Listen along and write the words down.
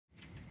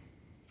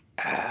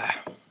I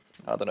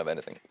don't have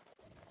anything.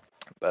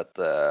 But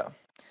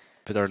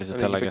Bit early to maybe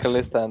tell, I keep a guess.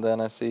 Kalista and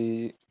then I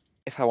see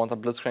if I want a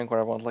Blitzcrank or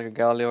I want like a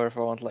Galio or if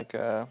I want like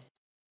a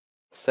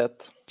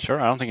set. Sure,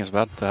 I don't think it's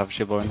bad to have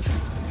shield bow in this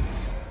game.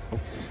 Oh.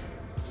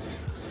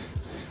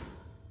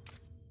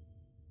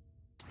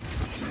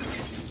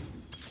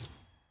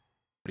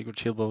 Pretty good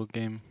shield bow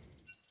game.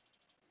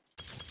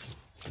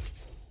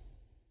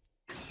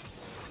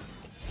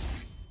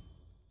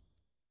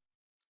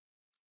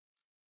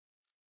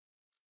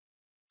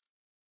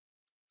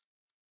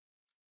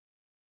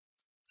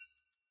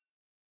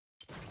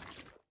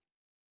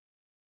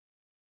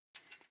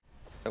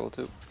 Level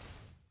 2.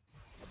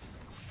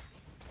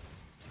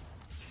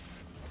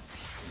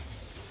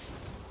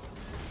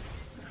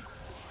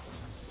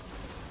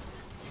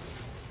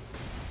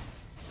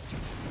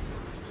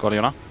 Got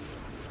Leona?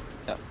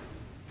 Yeah,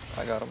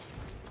 I got him.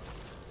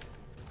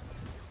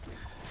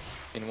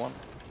 In one.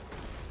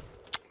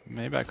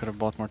 Maybe I could have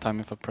bought more time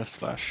if I pressed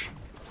flash.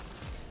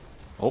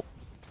 Oh.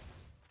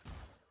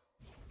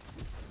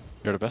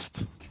 You're the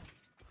best.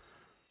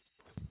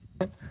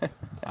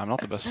 I'm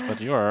not the best,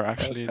 but you are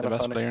actually the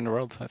best player in the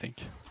world, I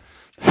think.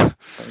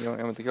 You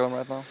want me to kill him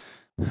right now?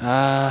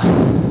 Nah.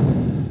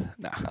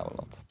 I will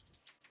not.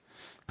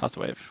 How's the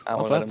wave? I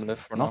will let him live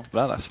for now. Not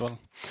bad as well.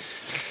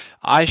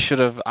 I should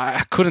have.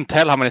 I couldn't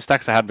tell how many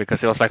stacks I had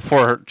because it was like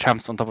 4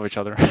 champs on top of each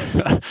other.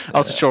 I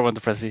wasn't sure when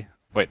to press E.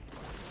 Wait.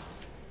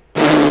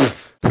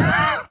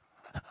 Oh,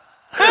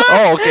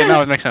 okay,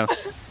 now it makes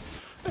sense.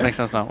 It makes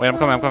sense now. Wait, I'm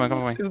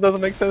coming. This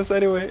doesn't make sense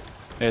anyway.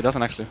 Yeah, it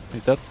doesn't actually.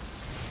 He's dead.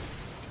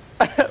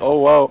 Oh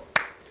wow.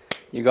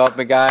 You got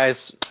me,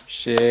 guys.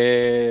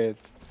 Shit.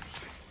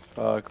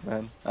 Fuck,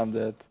 man. I'm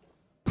dead.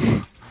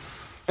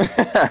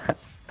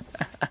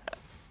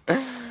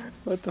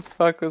 What the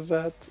fuck was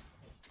that?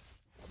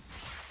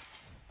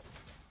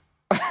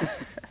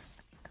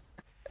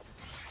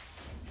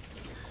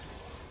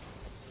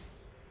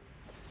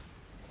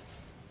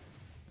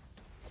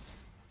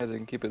 I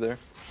can keep it there.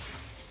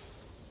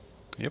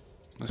 Yep.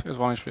 This guy's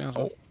 1 HP as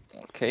well.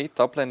 Okay,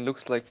 top lane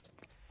looks like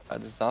a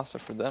disaster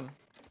for them.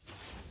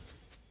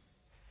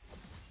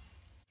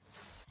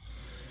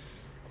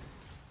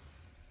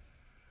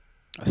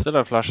 I still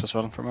have flash as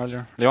well from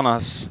earlier. Leona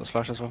has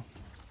flash as well.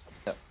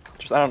 Yeah,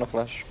 just I don't know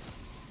flash.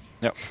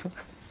 Yep.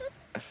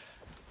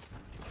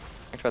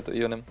 I try to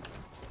Eon him.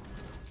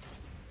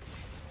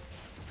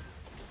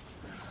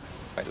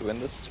 Try to win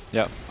this.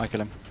 Yeah, I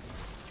kill him.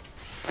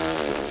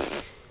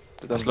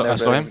 I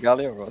slow him.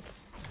 Galio or what?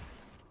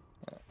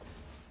 Yeah.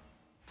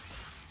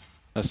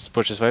 Let's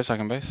push his wave so I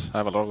can base. I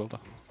have a lot of gold though,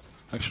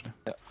 actually.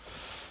 Yeah.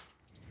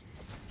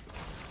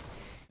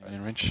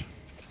 In range.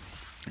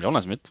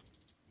 Leona's mid,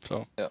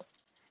 so yeah.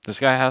 This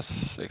guy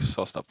has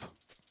exhaust up.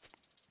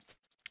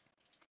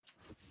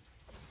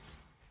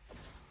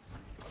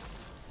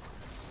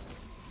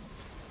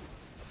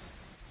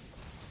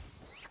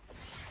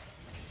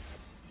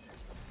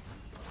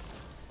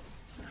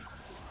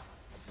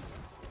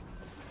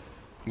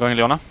 Going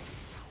Leona.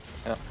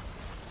 Yeah.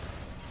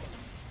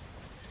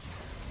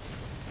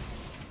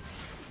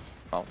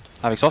 Out.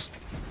 Have exhaust.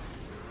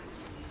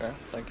 Okay,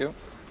 thank you.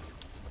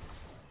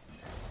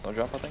 No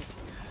jump, I think.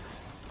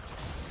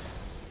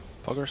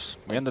 Poggers.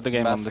 We ended the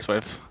game on this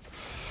wave.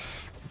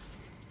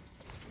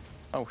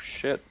 Oh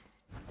shit.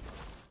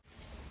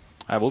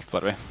 I have ult, by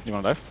the way. You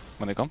wanna dive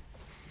when they come?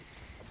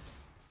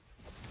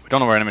 We don't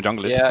know where enemy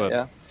jungle is, but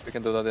yeah, we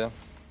can do that, yeah.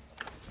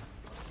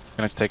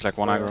 we're gonna take like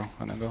 1 aggro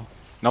and then go.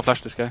 No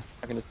flash this guy.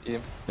 I can just E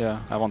him. Yeah,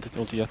 I want it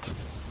ulti yet.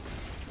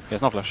 He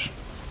has no flash.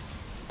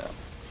 Yeah.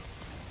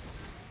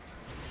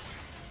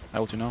 I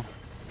ult you now.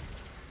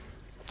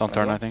 Don't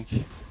turn, I think.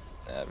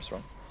 Yeah, we're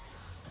strong.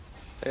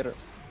 Later.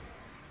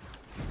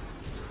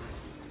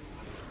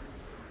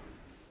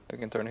 We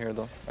can turn here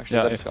though. Actually,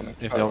 Yeah, that's coming.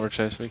 if they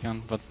overchase we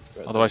can, but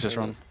otherwise just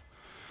run.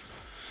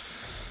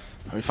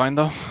 Are we fine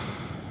though?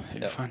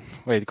 Yeah, fine.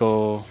 Wait,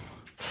 go...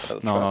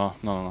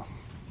 No.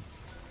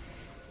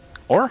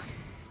 Or?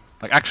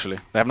 Like actually,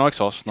 they have no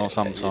exhaust, no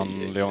sums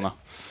on Leona.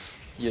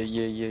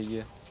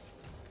 Yeah.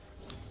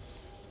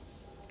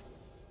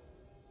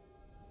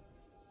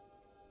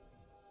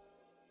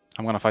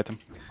 I'm gonna fight him.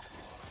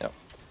 Yeah.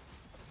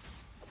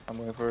 I'm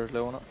going for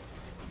Leona.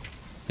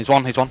 He's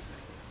one.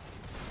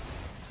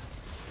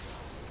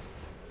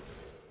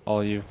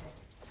 All you.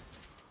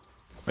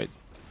 Wait,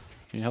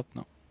 can you help?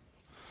 No.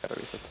 Gotta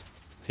reset.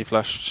 He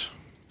flashed.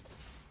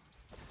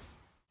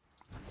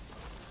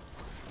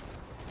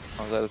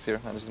 Oh, that is here,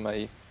 and this is my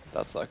E.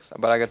 That sucks.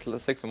 But I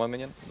get 6 in 1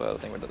 minion, but I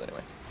think we're dead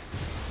anyway.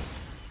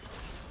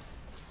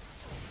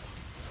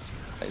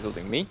 He's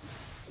ulting me.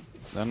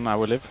 Then I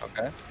will live.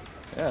 Okay.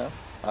 Yeah,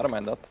 I don't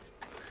mind that.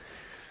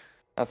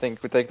 I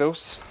think we take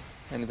those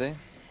any day.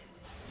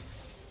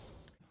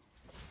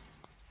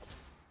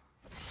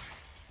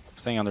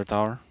 Staying under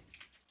tower.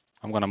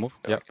 I'm gonna move.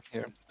 Yeah.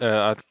 Here.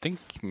 I think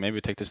maybe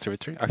take this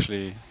 3v3.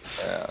 Actually,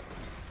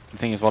 the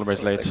thing is Waterbury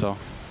is late, so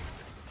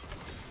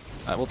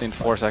I will in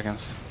 4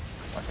 seconds.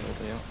 I can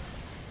ult you.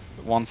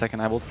 1 second,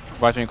 I will.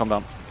 Right when you come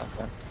down.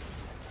 Okay.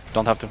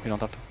 Don't have to. You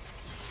don't have to.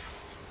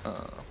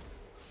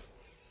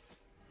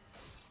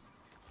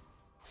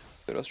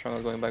 Zero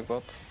struggle going back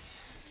bot.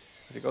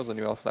 If he goes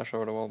then I'll flash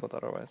over the wall, but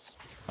otherwise.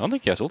 I don't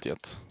think he has ult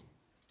yet.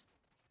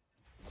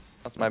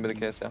 That might be the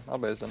case, yeah. I'll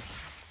base them.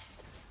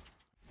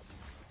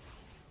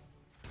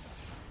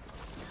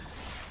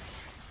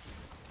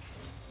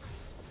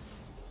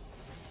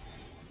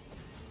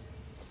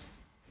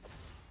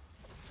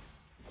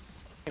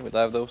 I think we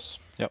dive those.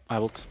 Yep, I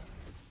ult.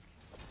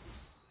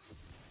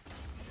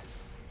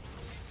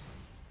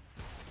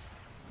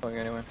 Going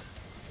anyway.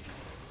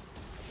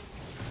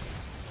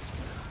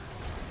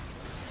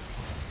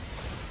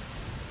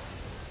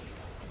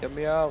 Get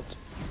me out.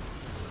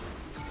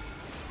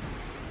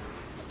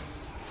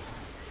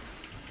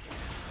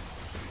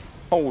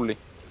 Holy.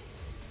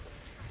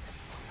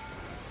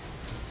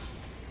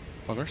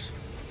 Buggers.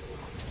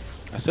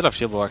 I still have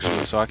shield bow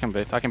actually, so I can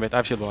bait. I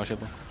have shield bow, I have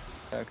shield bow.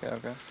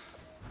 Okay.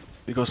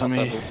 Because on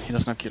me, he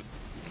doesn't have kill.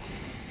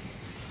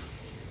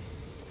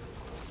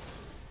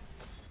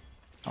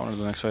 I want to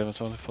do the next wave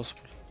as well if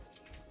possible.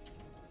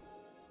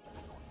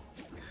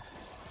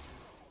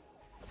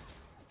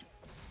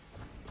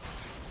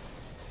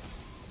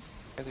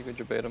 I think we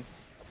could bait him.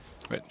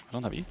 Wait, I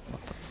don't have E?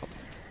 What the fuck?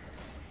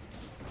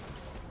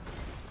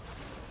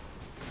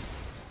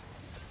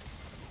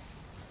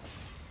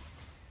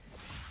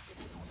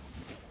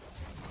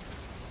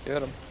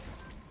 Get him.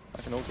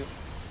 I can ult you.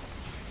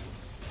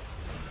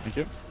 Thank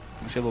you.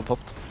 My shield bow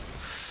popped.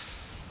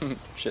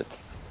 Shit.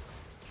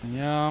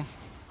 Yeah.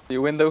 Do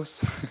you win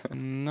those?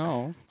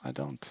 No, I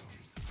don't.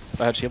 If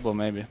I had shield bow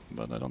maybe,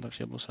 but I don't have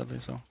shield bow sadly,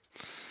 so.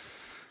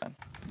 I'm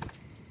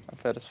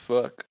fed as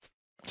fuck.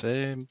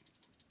 Same.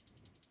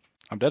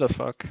 I'm dead as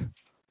fuck.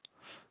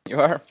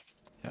 You are?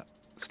 Yeah.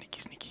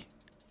 Sneaky.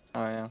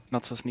 Oh yeah.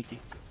 Not so sneaky.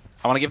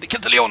 I wanna give the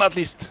kill to Leona at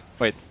least!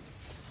 Wait.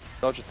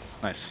 Dodge it.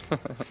 Nice.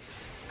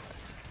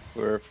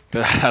 We're...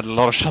 I had a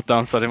lot of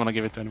shutdowns, so I didn't wanna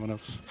give it to anyone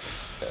else.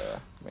 Yeah,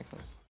 makes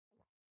sense.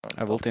 I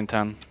have ult in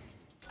 10.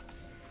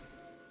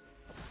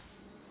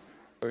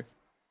 Sorry.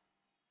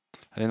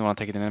 I didn't want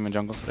to take it in enemy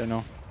jungle today,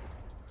 no.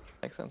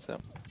 Makes sense, yeah.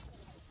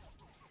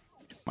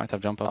 Might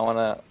have jump up. I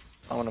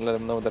wanna let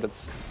him know that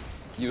it's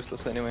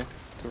useless anyway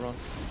to run.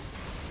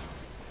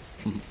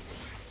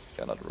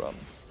 Cannot run.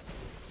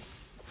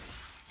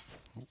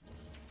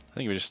 I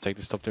think we just take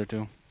this top tier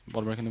too.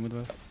 Ball break in the mid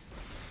wave.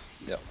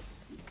 Yeah.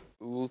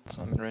 Ult,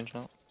 I'm in range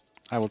now.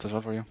 I ult as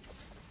well for you.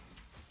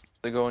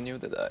 They go on you,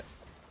 they die.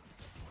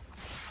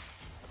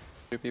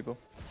 3 people.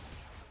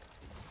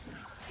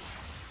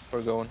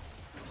 We're going.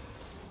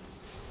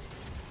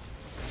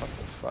 What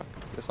the fuck?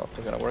 This not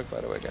gonna work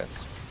by the way,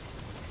 guys.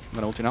 I'm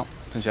gonna ult you now,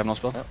 since you have no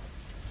spell.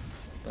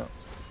 Yeah.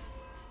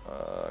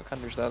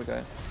 Can't reach that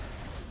guy.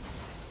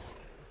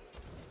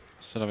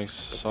 Still have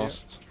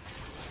exhaust.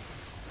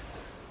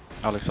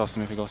 I'll exhaust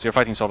him if he goes. You're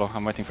fighting solo,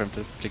 I'm waiting for him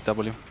to click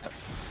W. Yep.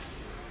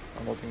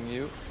 I'm ulting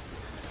you.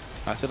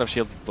 I still have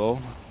shield bow.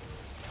 I'm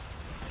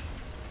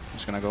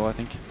just gonna go, I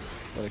think.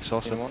 But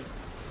exhaust him. One.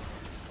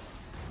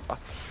 Fuck.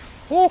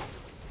 Oh!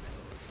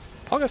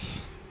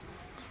 Pogus!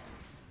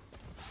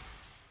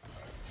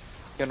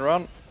 He can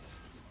run.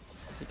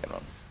 He can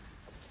run.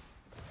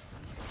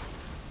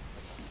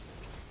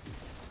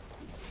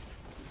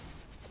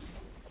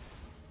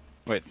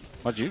 Wait,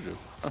 what'd you do?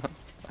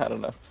 I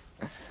don't know.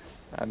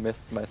 I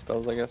missed my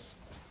spells, I guess.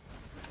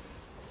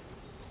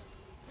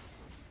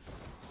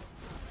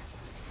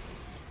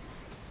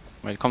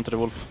 Wait, come to the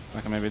wolf.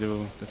 I can maybe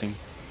do the thing.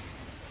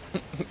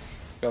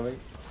 Coming.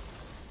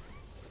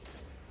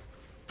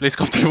 Please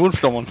come to the wolf,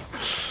 someone.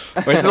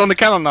 Wait, it's on the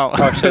cannon now.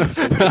 Oh shit,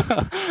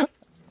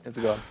 it's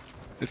gone.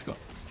 It's gone.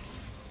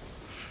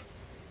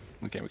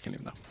 Okay, we can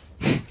leave now.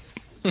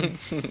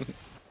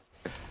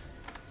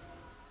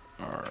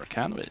 Or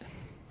can we?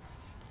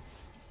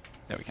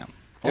 Yeah, we can.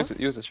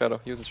 Use the shadow,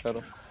 use the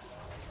shadow.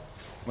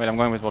 Wait, I'm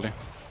going with volley.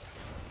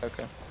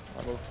 Okay,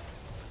 I will.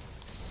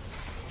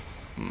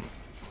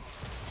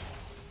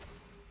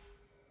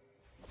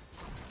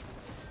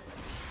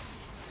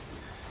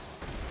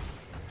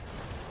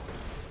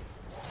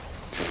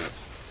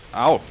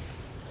 Ow!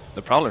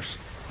 The prowlers.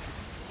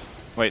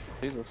 Wait,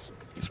 Jesus.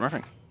 he's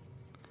smurfing.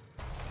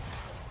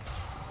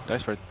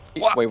 Dice for it.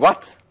 Wait,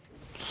 what?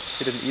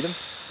 He didn't eat him?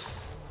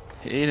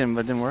 He ate him,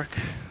 but it didn't work.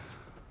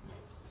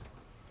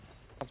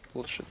 That's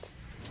bullshit.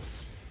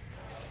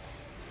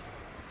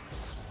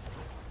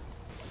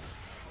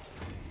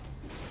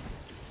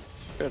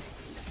 Good.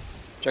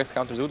 Jax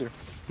counters Udyr.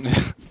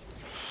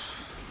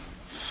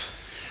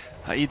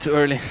 I eat too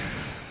early.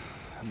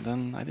 And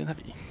then I didn't have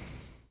E.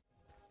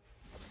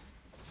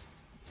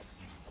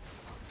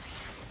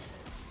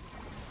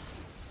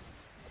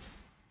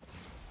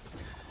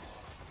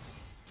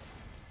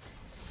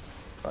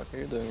 What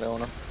are you doing,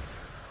 Leona?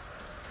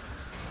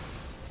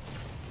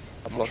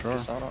 I'm not sure.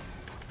 Tristana.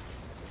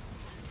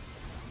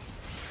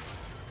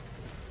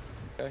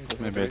 Okay,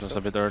 Maybe it was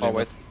a bit early. Oh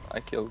wait, I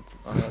killed.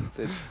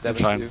 That's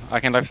fine. I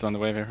can lifesteal on the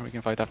wave here. We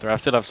can fight after. I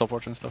still have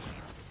support and stuff.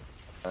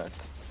 Alright.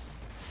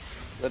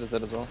 That is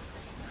it as well.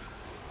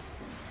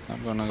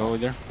 I'm gonna go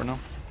with there for now.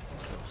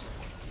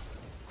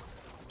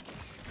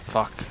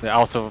 Fuck, the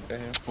auto. Okay,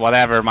 here.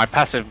 Whatever, my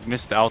passive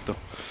missed the auto.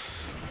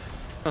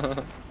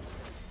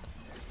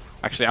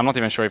 Actually, I'm not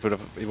even sure if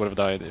it would have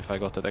died if I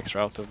got that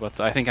extra auto, but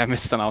I think I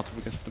missed an auto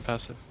because of the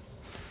passive.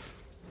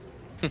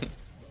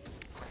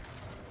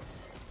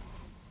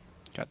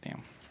 God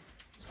damn.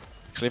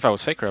 Actually, if I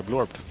was Faker, I blew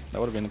up. That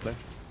would have been the play.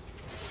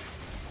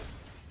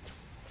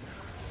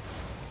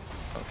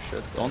 Oh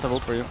shit. Don't have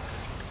ult for you.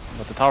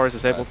 But the tower is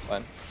disabled.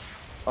 Fine.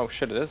 Oh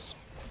shit, it is.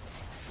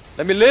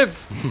 Let me live!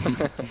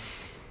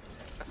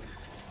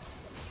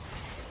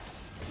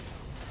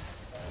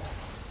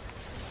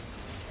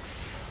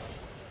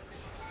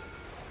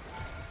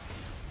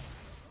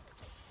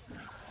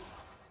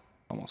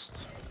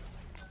 Almost.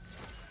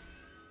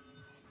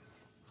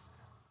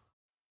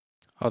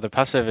 Oh, the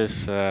passive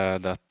is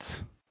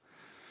that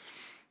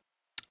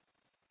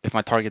if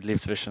my target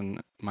leaves vision,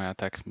 my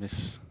attacks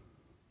miss.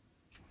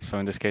 So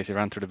in this case, he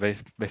ran through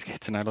the base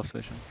gates and I lost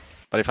vision.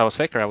 But if I was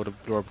Faker, I would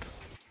have blorbed.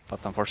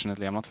 But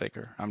unfortunately, I'm not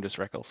Faker. I'm just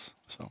Rekkles.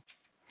 So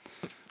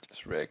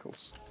Just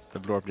Rekkles. the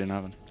blorb didn't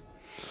happen.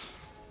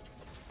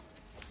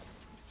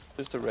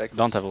 Just a Rekkles.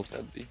 Don't have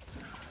ult.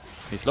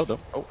 He's low though.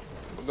 Oh,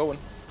 we're going.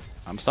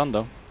 I'm stunned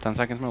though. 10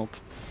 seconds my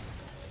ult.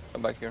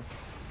 Come back here.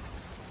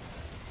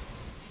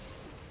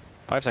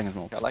 5 seconds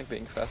my ult. I like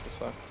being fast as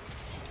fuck.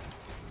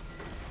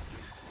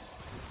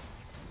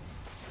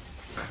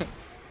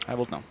 I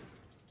ult now.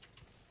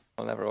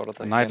 I'll never auto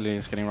attack. Nightly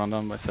is getting run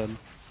down by Zed.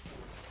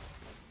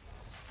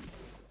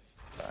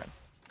 Fine.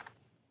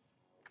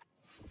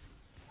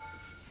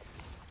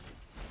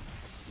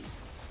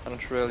 I'm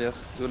not sure,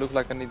 yes. Do I look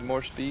like I need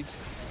more speed?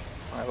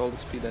 I have all the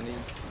speed I need.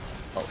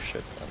 Oh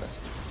shit, I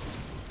missed.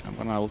 I'm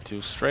gonna ult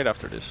you straight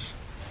after this.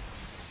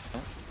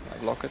 I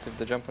block it if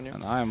they jump on you.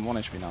 And I am 1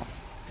 HP now.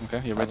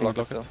 Okay, you're waiting to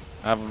block block it it.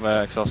 I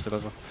have exhausted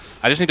as well.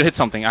 I just need to hit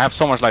something. I have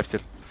so much life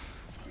still.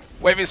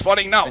 Wave is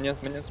spawning now!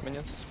 Minions, minions,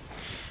 minions.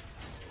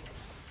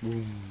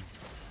 Boom.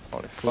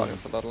 Holy fuck,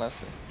 that's a lot less.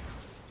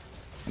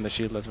 And the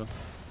shield as well.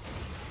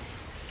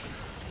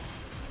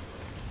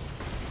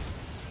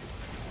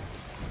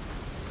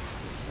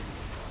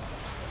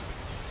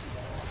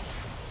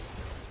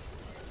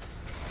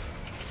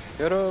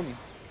 Get him!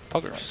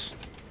 Poggers.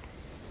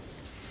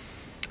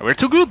 We're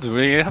too good!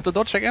 We have to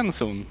dodge again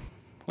soon.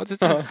 What is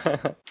this?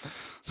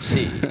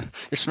 See.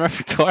 You're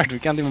smurfing too hard, we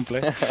can't even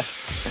play.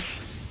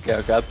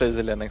 Okay, I'll play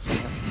Zillia next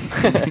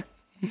one.